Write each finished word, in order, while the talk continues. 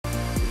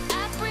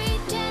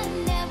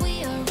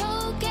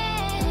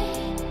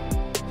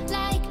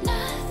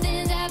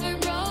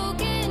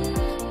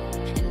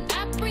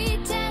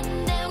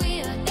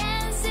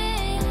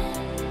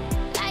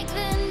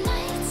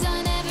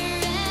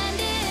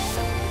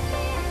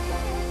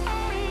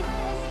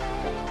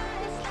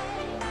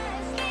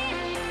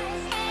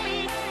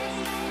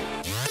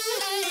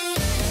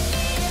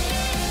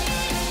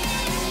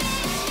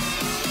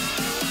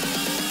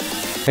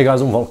Hey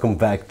guys, and welcome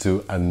back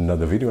to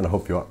another video, and I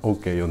hope you are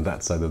okay on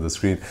that side of the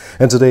screen.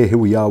 And today here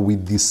we are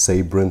with the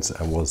Sabrent.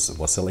 I was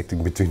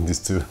selecting between these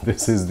two.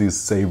 This is the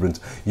Sabrent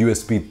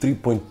USB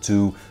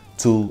 3.2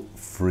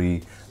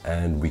 tool-free,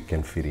 and we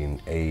can fit in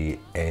a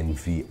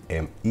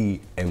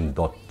NVMe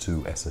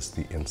M.2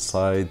 SSD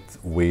inside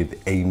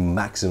with a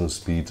maximum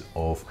speed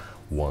of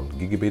 1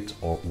 gigabit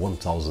or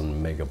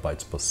 1000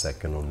 megabytes per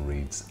second on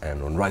reads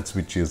and on writes,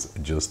 which is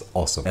just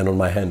awesome. And on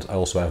my hand I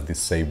also have this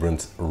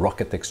Sabrent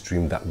Rocket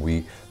Extreme that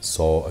we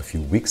saw a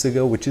few weeks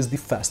ago, which is the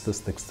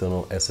fastest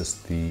external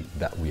SSD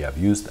that we have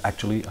used.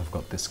 Actually, I've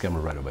got this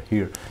camera right over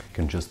here. You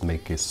can just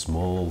make a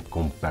small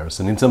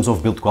comparison. In terms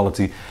of build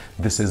quality,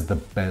 this is the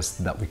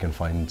best that we can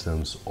find in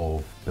terms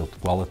of build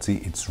quality.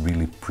 It's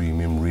really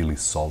premium, really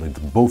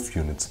solid, both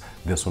units.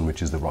 This one,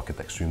 which is the Rocket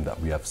Extreme that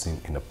we have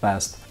seen in the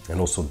past, and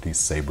also the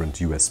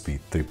Sabrent USB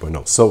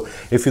 3.0. So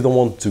if you don't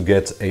want to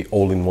get a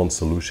all-in-one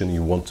solution,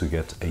 you want to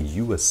get a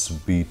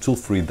USB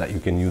tool-free that you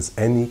can use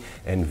any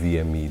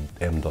NVMe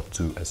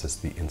M.2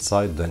 SSD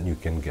inside, then you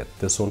can get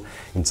this one.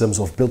 In terms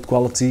of build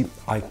quality,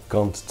 I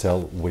can't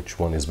tell which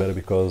one is better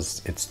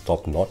because it's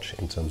top-notch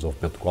in terms of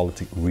build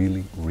quality.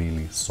 Really,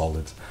 really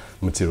solid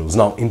materials.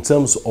 Now, in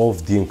terms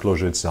of the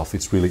enclosure itself,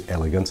 it's really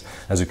elegant,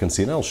 as you can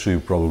see, and I'll show you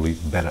probably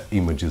better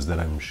images that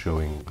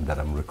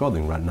I'm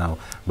recording right now.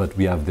 But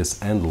we have this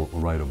handle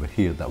right over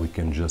here that we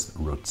can just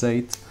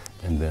rotate,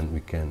 and then we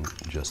can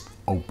just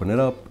open it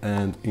up,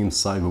 and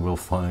inside we will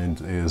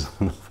find is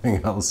nothing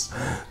else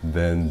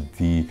than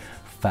the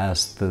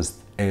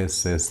fastest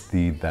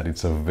SSD that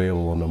it's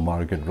available on the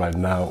market right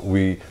now.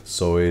 We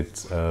saw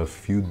it a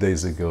few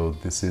days ago.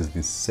 This is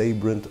the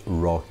Sabrent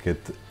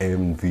Rocket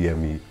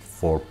NVMe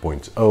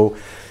 4.0.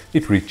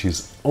 It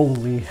reaches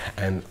only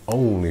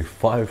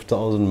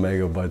 5,000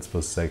 megabytes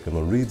per second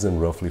on reads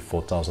and roughly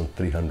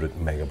 4,300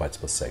 megabytes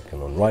per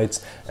second on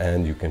writes.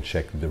 And you can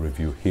check the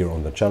review here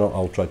on the channel.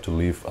 I'll try to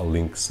leave a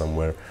link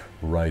somewhere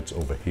right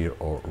over here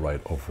or right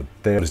over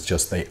there. It's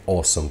just a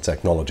awesome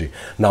technology.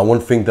 Now,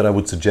 one thing that I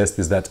would suggest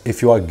is that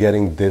if you are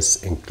getting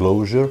this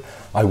enclosure,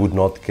 I would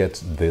not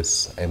get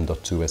this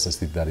M.2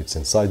 SSD that it's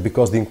inside,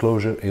 because the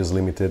enclosure is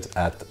limited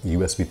at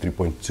USB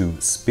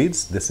 3.2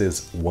 speeds. This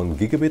is 1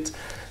 gigabit,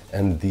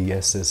 and the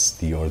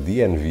SSD or the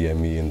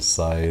NVMe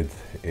inside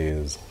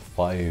is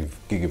 5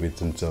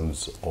 gigabits in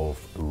terms of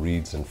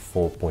reads and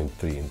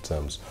 4.3 in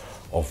terms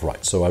of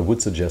writes. So I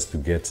would suggest to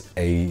get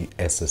a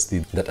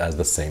SSD that has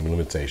the same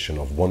limitation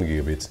of 1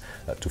 gigabit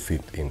to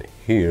fit in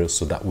here,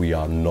 so that we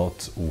are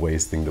not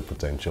wasting the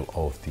potential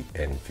of the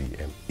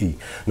NVMe.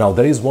 Now,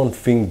 there is one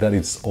thing that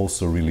is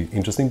also really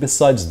interesting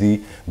besides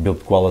the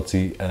build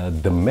quality,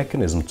 the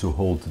mechanism to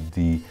hold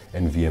the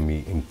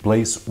NVMe in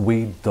place.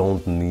 We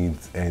don't need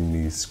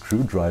any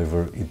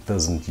screwdriver. It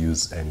doesn't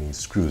use any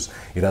screws.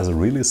 It has a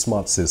really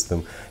smart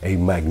system, a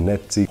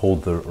magnetic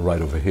holder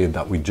right over here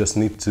that we just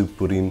need to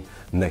put in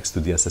next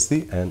to the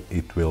SSD, and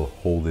it will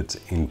hold it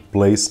in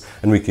place.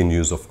 And we can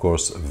use, of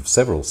course,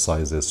 several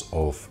sizes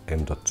of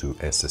M.2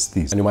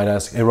 SSDs. And you might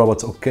ask, hey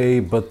Robert, okay,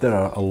 but there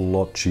are a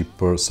lot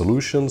cheaper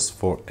solutions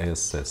for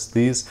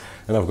SSDs,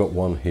 and I've got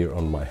one here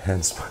on my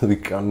hands, but we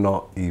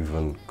cannot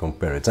even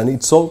compare it. And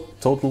it's all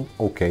total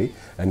okay,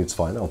 and it's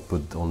fine. I'll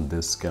put on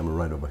this camera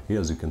right over here,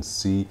 as you can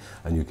see,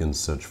 and you can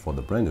search for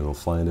the brand and you'll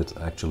find it.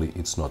 Actually,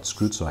 it's not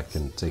screwed, so I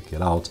can take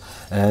it out.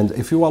 And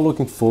if you are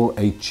looking for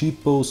a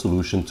cheapo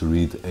solution to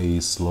read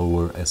a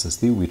slower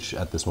SSD, which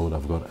at this moment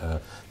I've got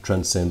a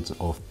Transcend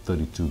of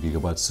 32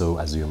 gigabytes, so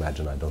as you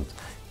imagine, I don't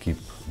keep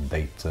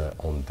data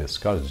on this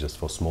card. It's just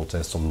for small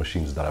tests on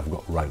machines that I've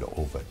got right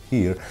over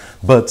here.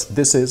 But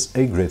this is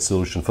a great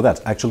solution for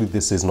that. Actually,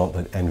 this is not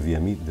an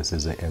NVMe, this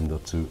is a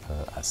M.2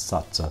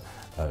 SATA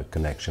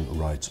connection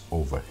right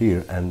over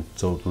here, and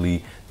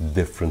totally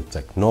different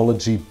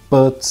technology.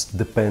 But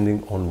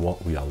depending on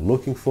what we are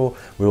looking for,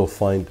 we will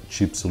find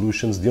cheap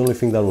solutions. The only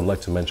thing that I would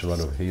like to mention right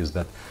over here is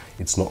that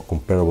it's not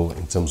comparable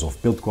in terms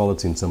of build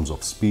quality, in terms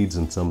of speeds,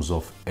 in terms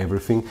of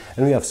everything.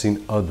 And we have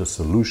seen other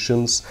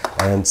solutions,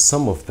 and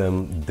some of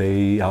them,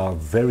 they are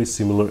very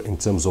similar in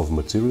terms of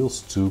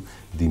materials to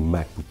the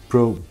MacBook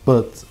Pro,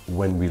 but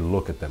when we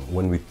look at them,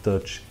 when we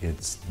touch,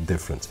 it's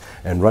different.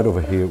 And right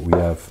over here we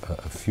have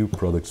a few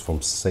products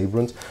from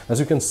Sabrent. As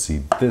you can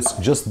see, this,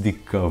 just the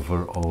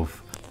cover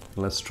of,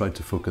 let's try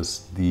to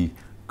focus the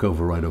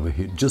cover right over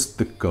here, just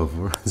the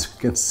cover, as you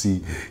can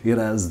see, it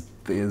has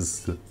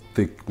this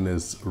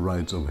thickness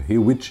right over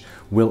here, which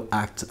will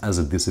act as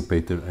a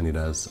dissipator, and it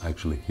has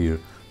actually here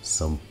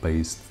some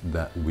paste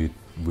that we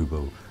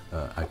will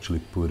actually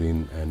put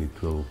in, and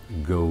it will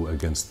go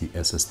against the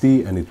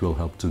SSD and it will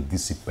help to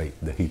dissipate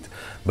the heat.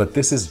 But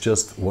this is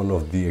just one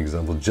of the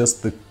examples,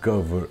 just the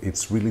cover.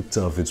 It's really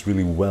tough, it's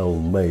really well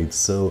made,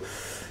 so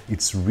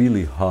it's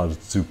really hard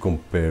to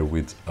compare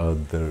with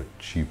other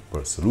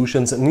cheaper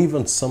solutions, and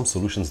even some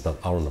solutions that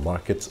are on the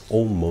market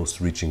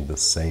almost reaching the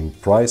same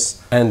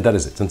price. And that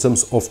is it. In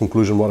terms of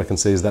conclusion, what I can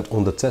say is that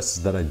on the tests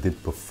that I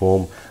did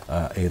perform,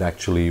 it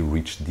actually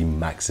reached the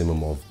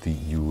maximum of the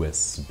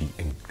USB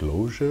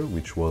enclosure,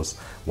 which was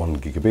 1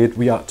 gigabit.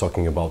 We are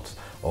talking about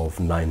of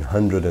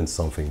 900 and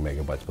something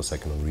megabytes per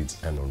second on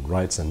reads and on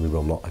writes, and we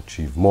will not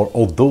achieve more.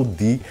 Although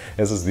the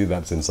SSD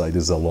that's inside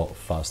is a lot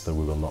faster,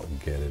 we will not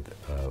get it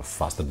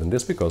faster than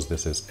this, because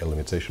this is a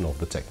limitation of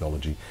the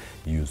technology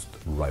used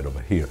right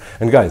over here.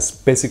 And guys,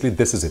 basically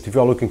this is it. If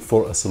you are looking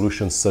for a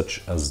solution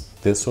such as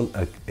this one,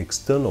 an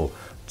external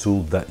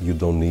tool that you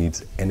don't need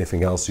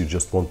anything else, you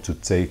just want to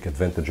take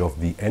advantage of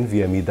the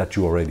NVMe that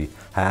you already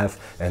have,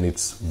 and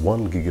it's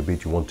 1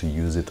 gigabit, you want to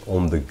use it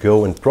on the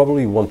go, and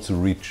probably want to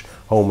reach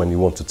home and you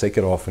want to take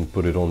it off and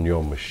put it on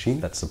your machine,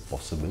 that's a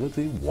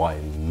possibility, why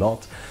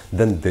not?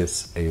 Then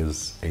this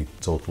is a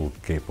total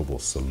capable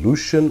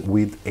solution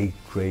with a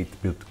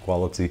great build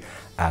quality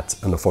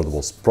at an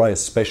affordable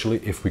price, especially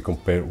if we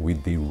compare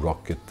with the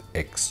Rocket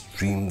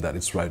Extreme that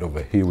is right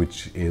over here,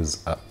 which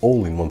is an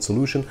all-in-one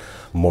solution,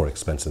 more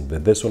expensive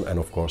than this one, and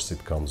of course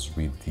it comes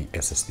with the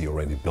SSD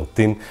already built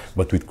in,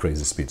 but with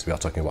crazy speeds. We are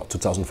talking about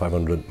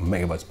 2500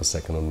 megabytes per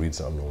second on reads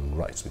and on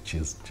writes, which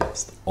is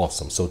just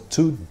awesome. So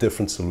two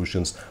different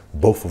solutions,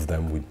 both of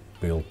them with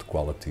build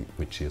quality,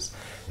 which is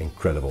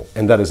incredible.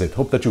 And that is it.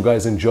 Hope that you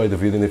guys enjoyed the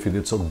video, and if you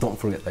did so, don't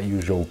forget that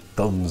usual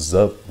thumbs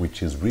up,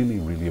 which is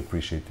really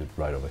appreciated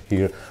right over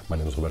here. My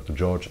name is Roberto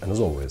Jorge, and as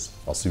always,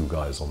 I'll see you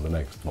guys on the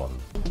next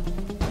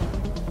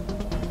one.